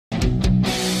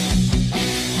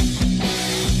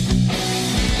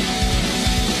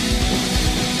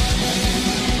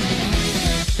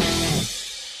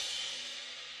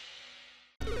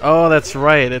Oh, that's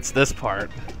right. It's this part.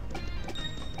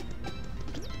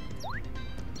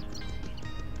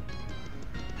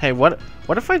 Hey, what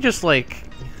if I just like...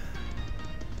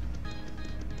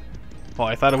 Oh,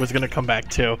 I thought it was gonna come back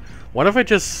too. What if I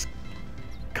just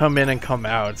come in and come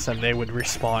out and they would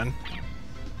respawn?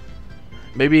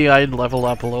 Maybe I'd level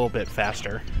up a little bit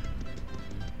faster.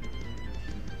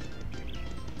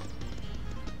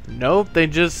 Nope, they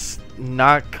just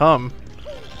not come.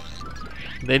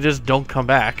 They just don't come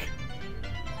back.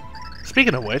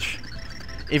 Speaking of which,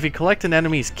 if you collect an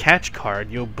enemy's catch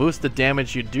card, you'll boost the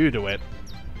damage you do to it.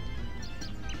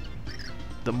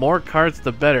 The more cards,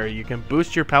 the better. You can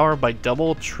boost your power by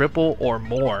double, triple, or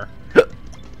more.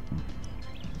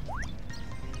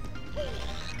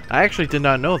 I actually did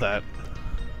not know that.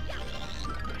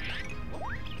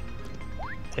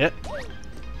 Hit.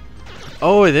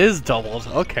 Oh, it is doubled.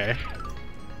 Okay.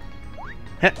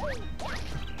 Hit.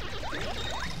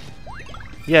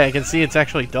 Yeah, I can see it's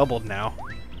actually doubled now.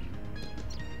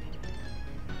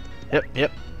 Yep,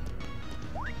 yep.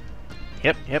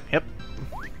 Yep, yep, yep.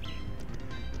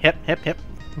 Hip, hip, hip.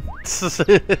 Just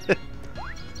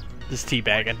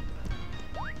teabagging.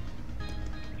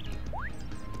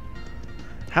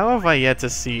 How have I yet to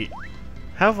see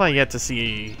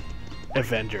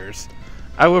Avengers?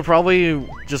 I would probably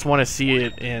just want to see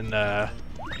it in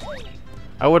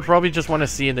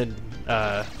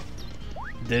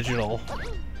digital.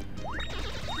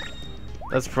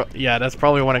 That's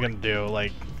probably what I'm gonna do.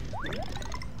 Like,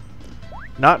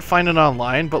 not find it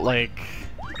online, but like,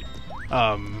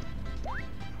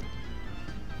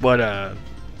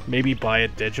 maybe buy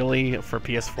it digitally for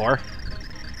PS4.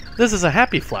 This is a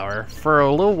happy flower. For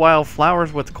a little while,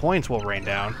 flowers with coins will rain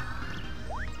down.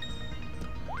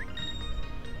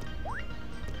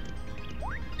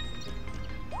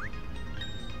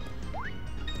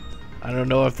 I don't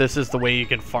know if this is the way you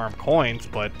can farm coins,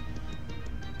 but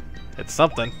it's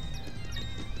something.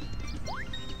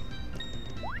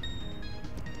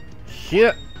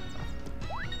 Yeah.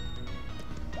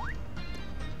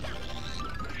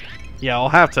 Yeah, I'll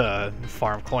have to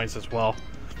farm coins as well.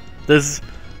 This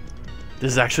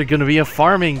is actually going to be a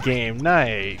farming game.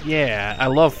 Nice. Yeah, I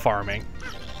love farming.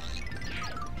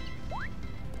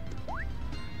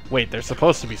 Wait, there's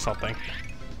supposed to be something.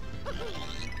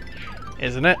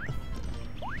 Isn't it?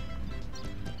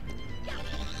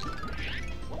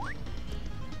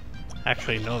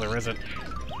 Actually, no, there isn't.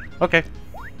 Okay.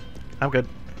 I'm good.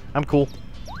 I'm cool.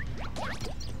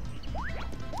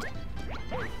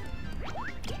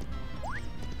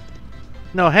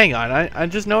 No, hang on. I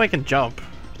just know I can jump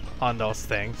on those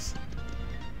things.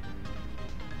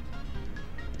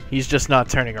 He's just not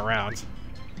turning around.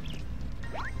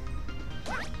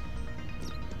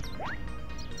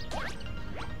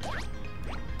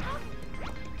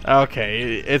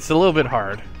 Okay, it's a little bit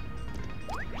hard.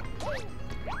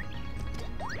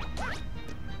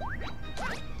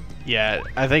 Yeah,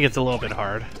 I think it's a little bit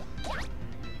hard.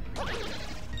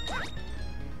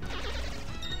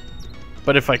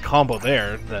 But if I combo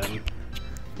there, then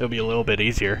it'll be a little bit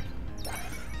easier.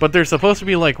 But there's supposed to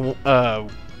be like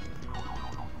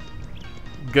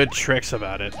good tricks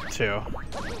about it too.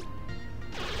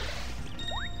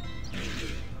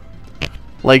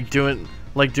 Like doing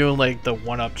like the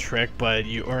one-up trick, but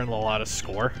you earn a lot of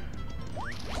score.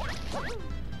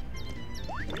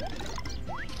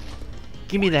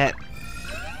 Give me that.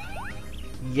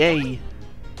 Yay.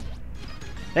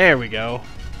 There we go.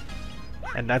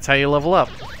 And that's how you level up.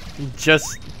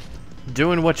 Just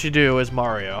doing what you do as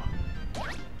Mario.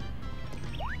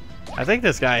 I think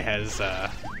this guy has,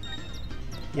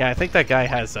 yeah, I think that guy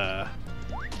has,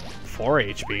 4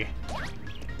 HP.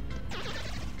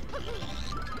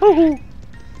 Woohoo!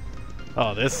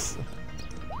 Oh, this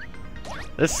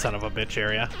son of a bitch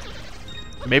area.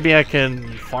 Maybe I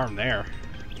can farm there.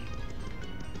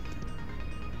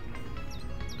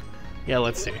 Yeah,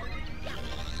 let's see.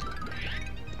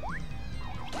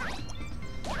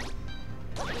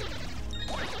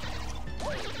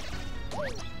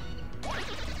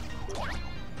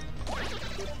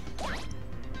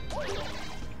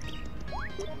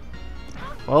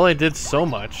 Well, I did so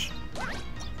much.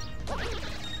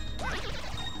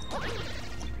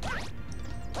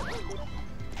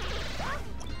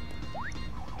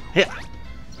 Hit!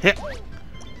 Hit!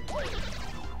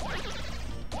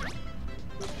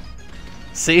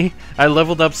 See? I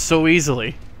leveled up so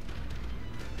easily.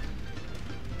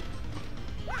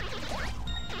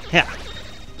 Yeah.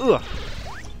 Ugh.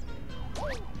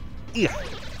 Yeah.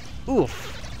 Oof.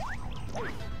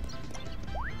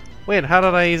 Wait, how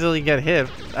did I easily get hit?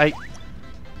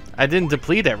 I didn't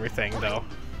deplete everything though.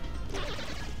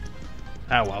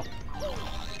 Ah well.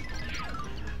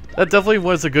 That definitely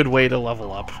was a good way to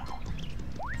level up.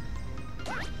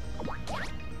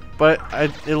 But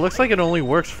it looks like it only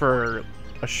works for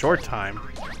a short time.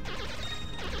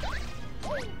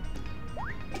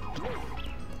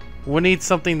 We need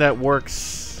something that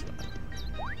works.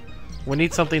 We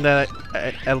need something that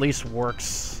at least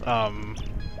works,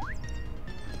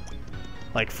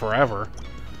 like forever.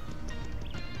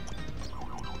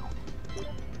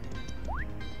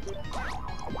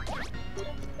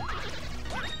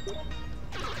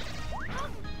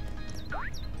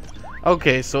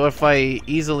 Okay, so if I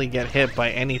easily get hit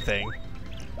by anything,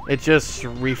 it just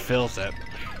refills it.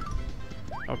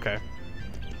 Okay.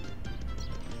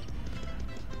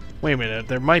 Wait a minute,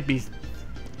 there might be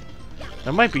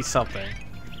something.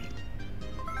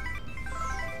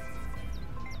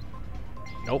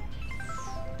 Nope.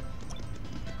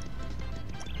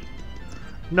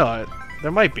 No,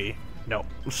 there might be. No.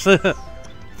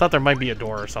 Thought there might be a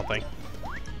door or something.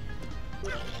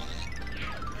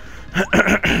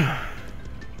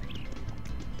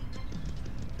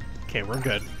 Okay, we're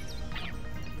good.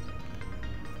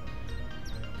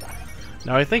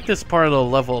 Now I think this part of the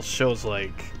level shows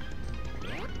like...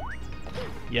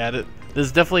 Yeah, this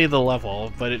is definitely the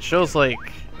level, but it shows like...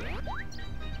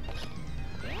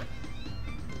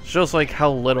 how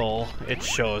little it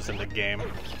shows in the game.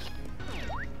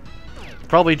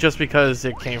 Probably just because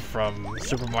it came from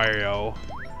Super Mario...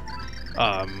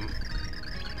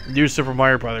 New Super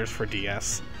Mario Brothers for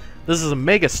DS. This is a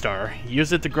Mega Star.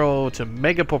 Use it to grow to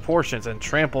mega proportions and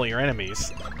trample your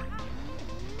enemies.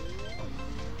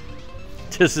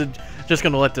 Just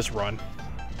gonna let this run.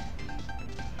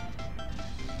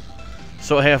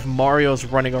 So I have Mario's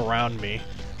running around me.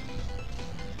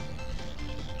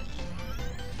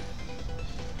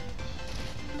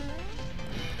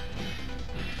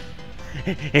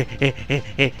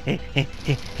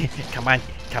 Come on,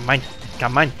 come on,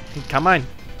 come on, come on.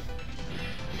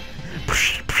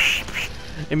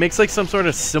 It makes like some sort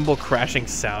of cymbal crashing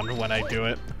sound when I do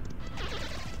it.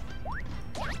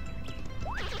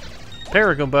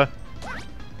 Paragoomba.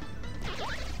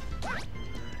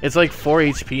 It's like 4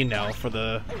 HP now for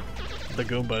the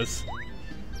Goombas.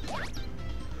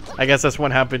 I guess that's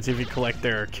what happens if you collect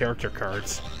their character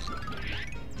cards.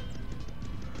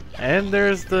 And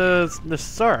there's the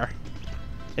star.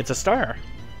 It's a star.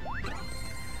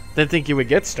 Didn't think you would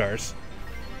get stars.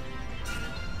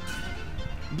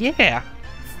 Yeah!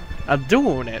 I'm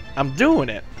doing it. I'm doing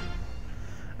it.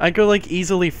 I could like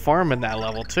easily farm in that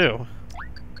level too.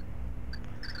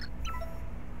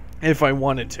 If I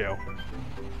wanted to.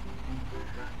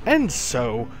 And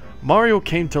so, Mario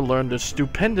came to learn the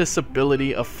stupendous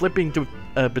ability of flipping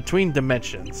between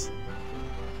dimensions.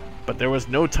 But there was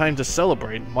no time to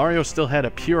celebrate. Mario still had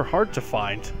a pure heart to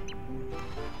find.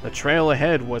 The trail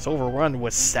ahead was overrun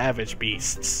with savage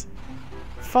beasts.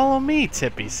 Follow me,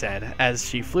 Tippy said, as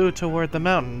she flew toward the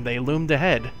mountain they loomed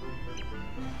ahead.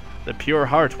 The pure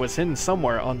heart was hidden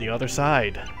somewhere on the other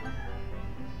side.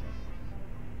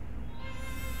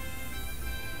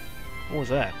 What was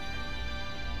that?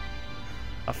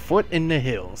 A foot in the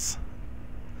hills.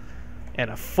 And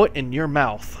a foot in your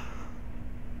mouth.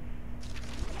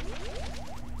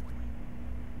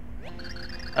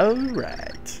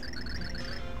 Alright.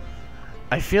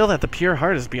 I feel that the pure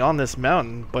heart is beyond this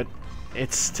mountain, but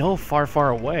it's still far, far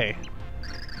away.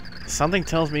 Something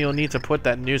tells me you'll need to put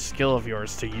that new skill of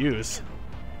yours to use.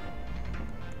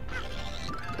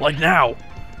 Like now!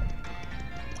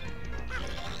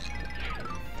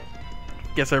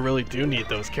 Guess I really do need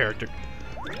those character...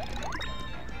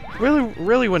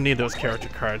 Really would need those character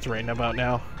cards right about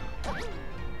now.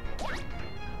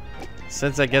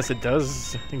 Since I guess it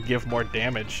does give more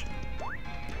damage.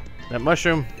 That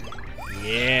mushroom...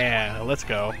 Yeah, let's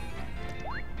go.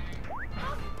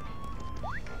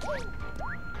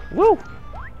 Woo!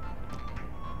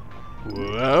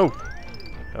 Whoa!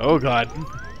 Oh god.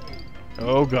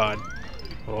 Oh god.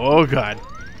 Oh god.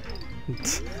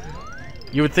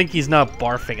 You would think he's not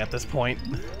barfing at this point.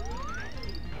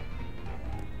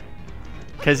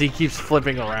 Because he keeps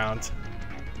flipping around.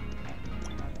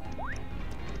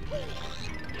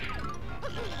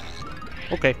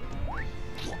 Okay.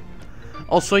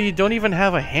 Also, you don't even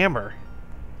have a hammer.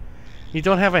 You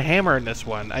don't have a hammer in this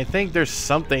one. I think there's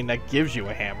something that gives you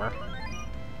a hammer.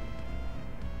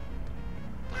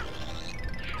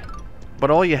 But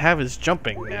all you have is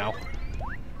jumping now.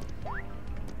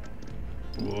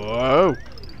 Whoa.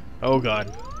 Oh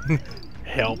god.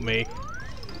 Help me.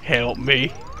 Help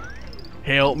me.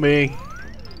 Help me.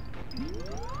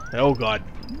 Oh god.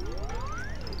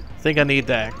 I think I need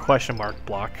that question mark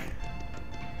block.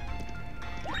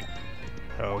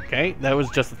 Okay, that was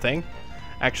just a thing.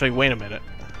 Actually, wait a minute.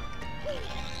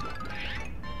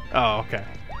 Oh, okay.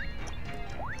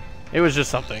 It was just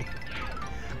something.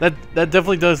 That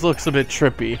definitely does look a bit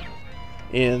trippy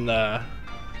in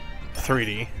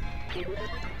 3D.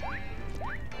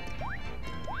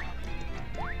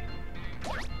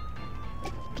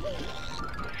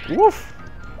 Woof!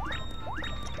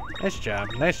 Nice job,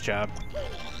 nice job.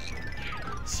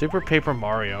 Super Paper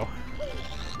Mario.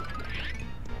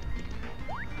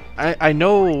 I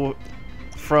know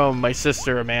from my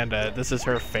sister Amanda, this is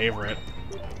her favorite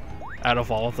out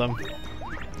of all of them.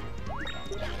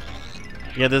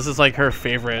 Yeah, this is like her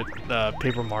favorite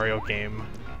Paper Mario game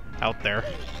out there.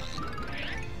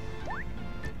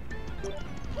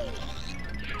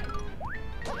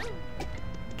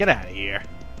 Get out of here.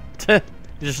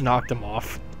 Just knocked him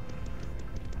off.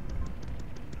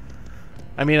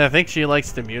 I mean, I think she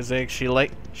likes the music, she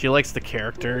likes the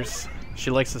characters,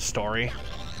 she likes the story.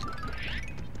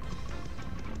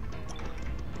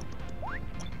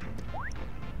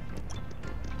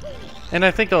 And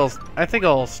I think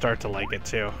I'll start to like it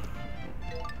too.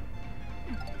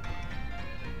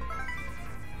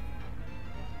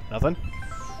 Nothing?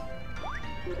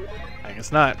 I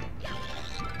guess not.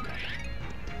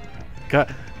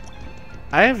 God,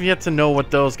 I have yet to know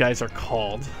what those guys are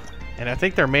called. And I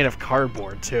think they're made of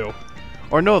cardboard too.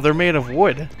 Or no, they're made of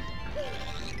wood.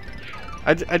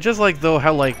 I just like though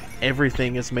how like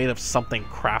everything is made of something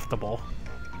craftable.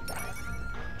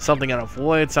 Something out of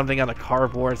wood, something out of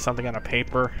cardboard, something out of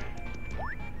paper.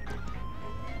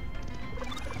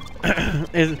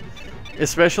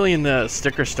 Especially in the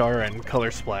Sticker Star and Color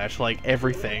Splash, like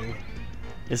everything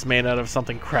is made out of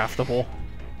something craftable.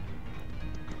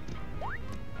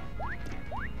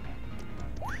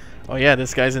 Oh yeah,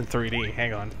 this guy's in 3D.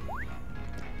 Hang on.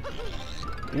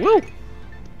 Woo!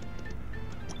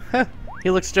 Heh,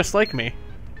 he looks just like me.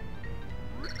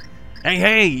 Hey,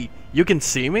 hey! You can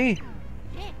see me?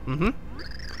 Mm-hmm.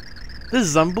 This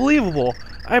is unbelievable.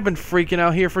 I've been freaking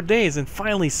out here for days and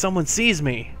finally someone sees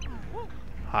me.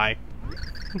 Hi.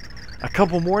 A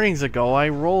couple mornings ago, I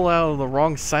roll out of the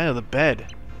wrong side of the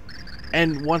bed.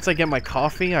 And once I get my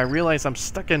coffee, I realize I'm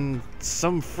stuck in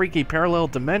some freaky parallel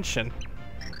dimension.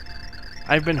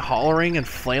 I've been hollering and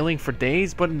flailing for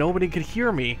days, but nobody could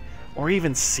hear me or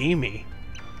even see me.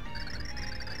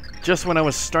 Just when I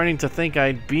was starting to think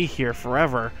I'd be here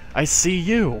forever, I see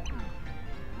you.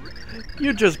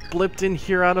 You just blipped in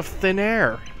here out of thin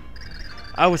air.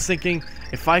 I was thinking,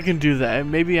 if I can do that,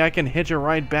 maybe I can hitch a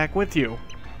ride back with you.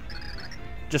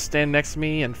 Just stand next to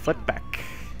me and flip back.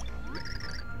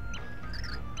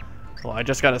 Well, I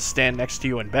just gotta stand next to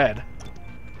you in bed.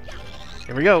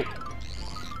 Here we go.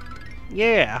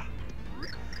 Yeah.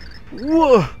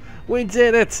 Whoa! We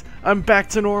did it! I'm back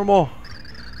to normal.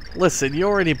 Listen, you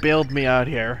already bailed me out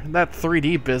here. That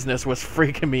 3D business was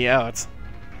freaking me out.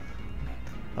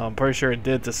 I'm pretty sure it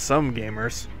did to some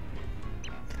gamers.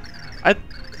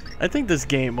 I think this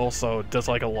game also does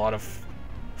like a lot of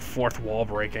fourth wall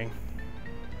breaking.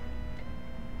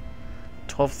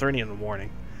 12:30 in the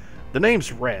morning. The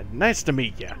name's Red. Nice to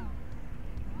meet ya.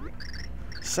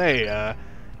 Say,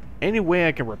 any way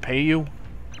I can repay you?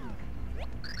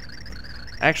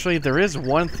 Actually, there is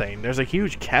one thing. There's a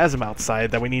huge chasm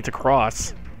outside that we need to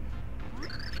cross.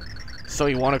 So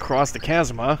you want to cross the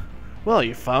chasm, huh? Well,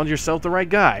 you found yourself the right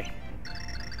guy.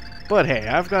 But hey,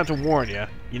 I've got to warn you.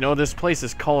 You know this place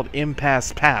is called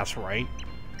Impasse Pass, right?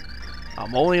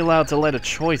 I'm only allowed to let a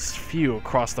choice few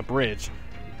across the bridge.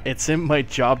 It's in my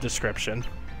job description.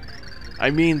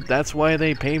 I mean, that's why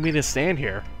they pay me to stand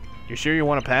here. You sure you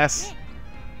want to pass?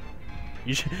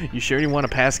 You sure you want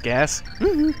to pass gas?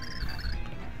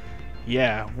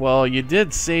 Yeah, well, you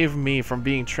did save me from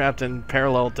being trapped in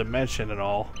parallel dimension and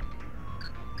all.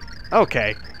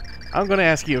 Okay, I'm gonna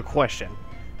ask you a question.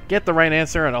 Get the right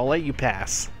answer and I'll let you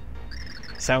pass.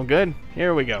 Sound good?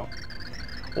 Here we go.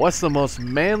 What's the most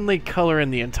manly color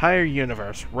in the entire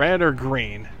universe, red or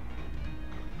green?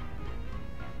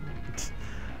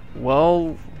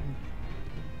 Well,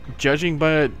 judging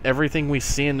by everything we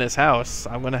see in this house,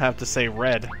 I'm gonna have to say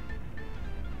red.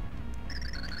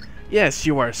 Yes,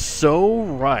 you are so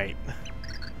right.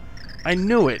 I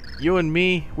knew it. You and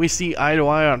me, we see eye to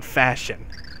eye on fashion.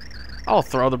 I'll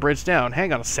throw the bridge down.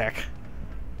 Hang on a sec.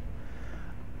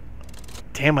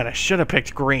 Damn it, I should have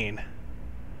picked green.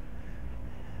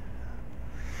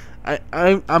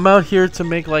 I'm out here to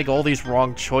make like all these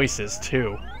wrong choices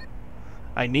too.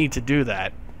 I need to do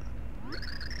that.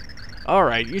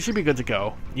 Alright, you should be good to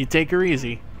go. You take her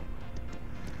easy.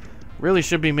 Really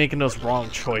should be making those wrong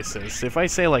choices. If I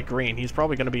say like green, he's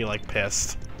probably gonna be like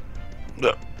pissed.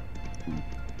 Ugh.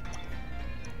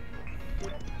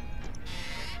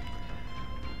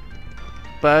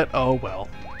 But oh well.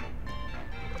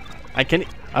 I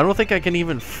don't think I can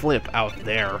even flip out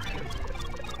there.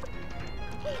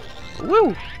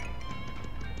 Woo!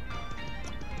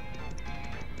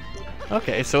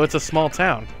 Okay, so it's a small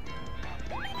town.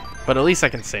 But at least I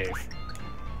can save.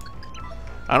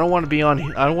 I don't want to be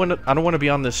on I don't want to be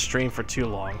on this stream for too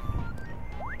long.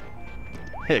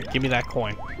 Hey, give me that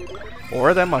coin.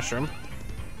 Or that mushroom.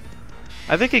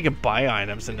 I think you can buy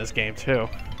items in this game too.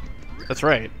 That's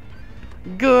right.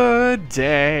 Good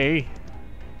day.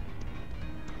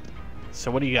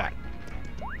 So what do you got?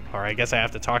 Alright, I guess I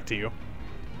have to talk to you.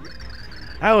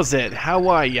 How's it? How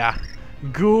are ya?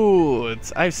 Good.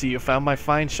 I see you found my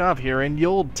fine shop here in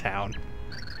Yold Town.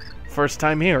 First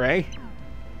time here, eh?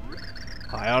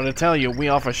 I ought to tell you, we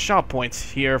offer shop points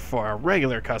here for our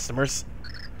regular customers.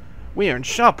 We earn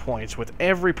shop points with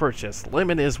every purchase.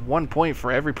 Limit is 1 point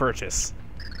for every purchase.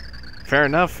 Fair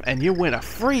enough, and you win a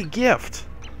free gift.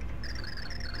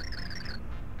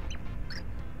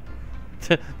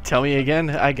 Tell me again?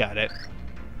 I got it.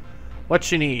 What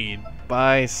you need?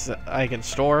 Buy, I can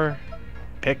store,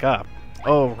 pick up.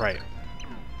 Oh, right.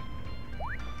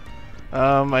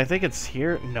 I think it's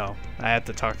here. No, I have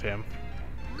to talk to him.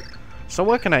 So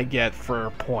what can I get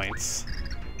for points?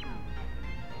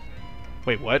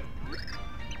 Wait, what?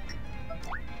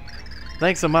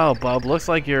 Thanks a mile, bub. Looks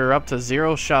like you're up to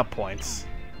 0 shop points.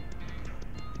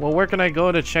 Well, where can I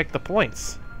go to check the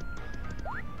points?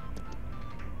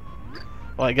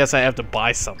 Well, I guess I have to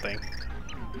buy something.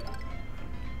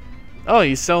 Oh,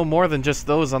 you sell more than just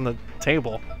those on the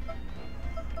table.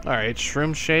 Alright,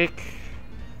 shroom shake.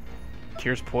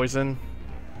 Cures poison.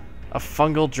 A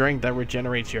fungal drink that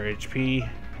regenerates your HP.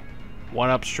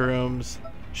 1-up shrooms.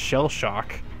 Shell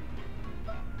shock.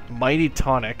 Mighty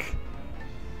tonic.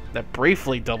 That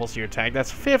briefly doubles your attack.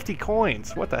 That's 50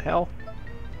 coins. What the hell?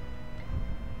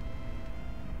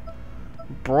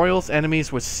 Broils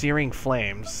enemies with searing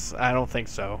flames. I don't think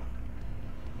so.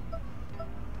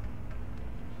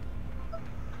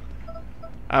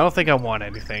 I don't think I want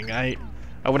anything. I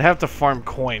would have to farm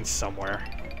coins somewhere.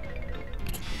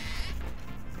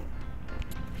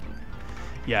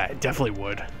 Yeah, I definitely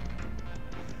would.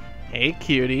 Hey,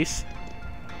 cuties.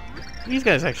 These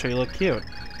guys actually look cute.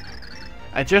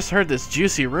 I just heard this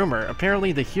juicy rumor.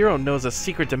 Apparently the hero knows a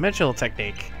secret dimensional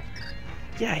technique.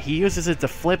 Yeah, he uses it to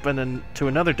flip to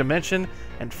another dimension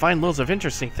and find loads of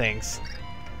interesting things.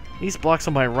 These blocks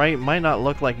on my right might not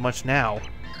look like much now,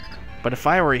 but if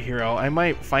I were a hero, I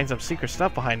might find some secret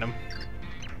stuff behind them.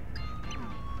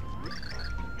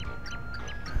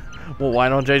 Well, why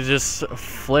don't I just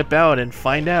flip out and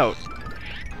find out?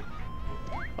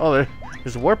 Oh,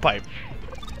 there's a warp pipe.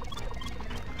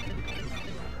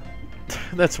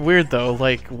 That's weird though,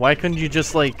 like, why couldn't you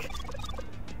just, like,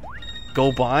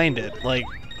 go behind it? Like,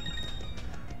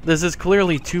 this is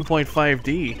clearly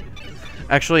 2.5D.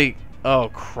 Actually, oh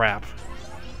crap.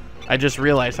 I just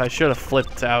realized I should have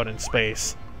flipped out in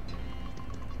space.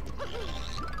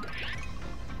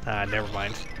 Ah, never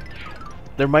mind.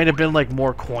 There might have been, like,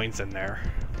 more coins in there.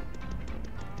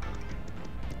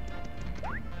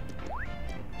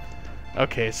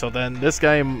 Okay, so then this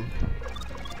guy...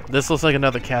 This looks like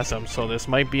another chasm, so this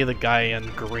might be the guy in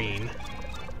green.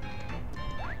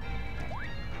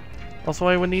 Also,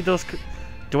 I would need those...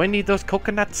 Do I need those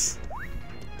coconuts?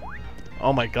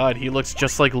 Oh my god, he looks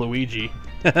just like Luigi.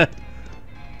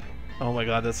 Oh my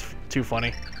god, that's too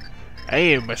funny.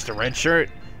 Hey, Mr. Red Shirt.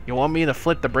 You want me to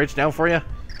flip the bridge down for you?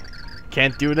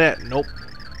 Can't do that. Nope.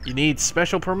 You need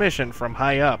special permission from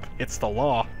high up. It's the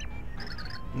law.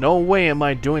 No way am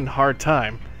I doing hard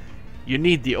time. You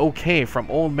need the okay from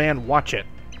Old Man Watch It.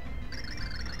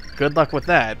 Good luck with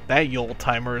that. That old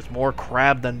timer is more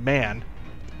crab than man.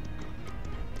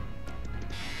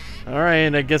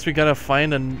 Alright, I guess we gotta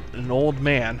find an old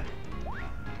man.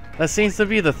 That seems to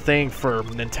be the thing for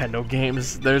Nintendo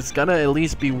games. There's gotta at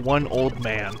least be one old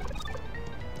man.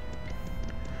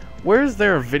 Where is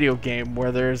there a video game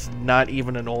where there's not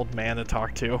even an old man to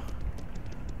talk to?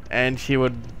 And he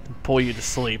would pull you to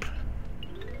sleep.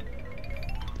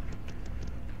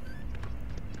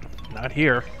 Not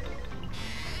here.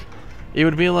 It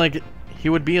would be like... He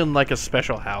would be in like a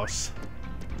special house.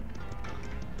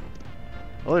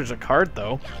 Oh, there's a card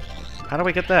though. How do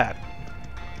I get that?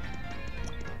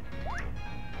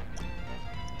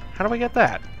 How do I get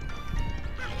that?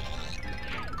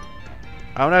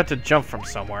 I would have to jump from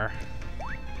somewhere.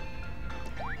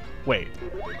 Wait.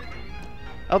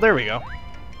 Oh, there we go.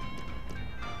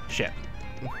 Shit.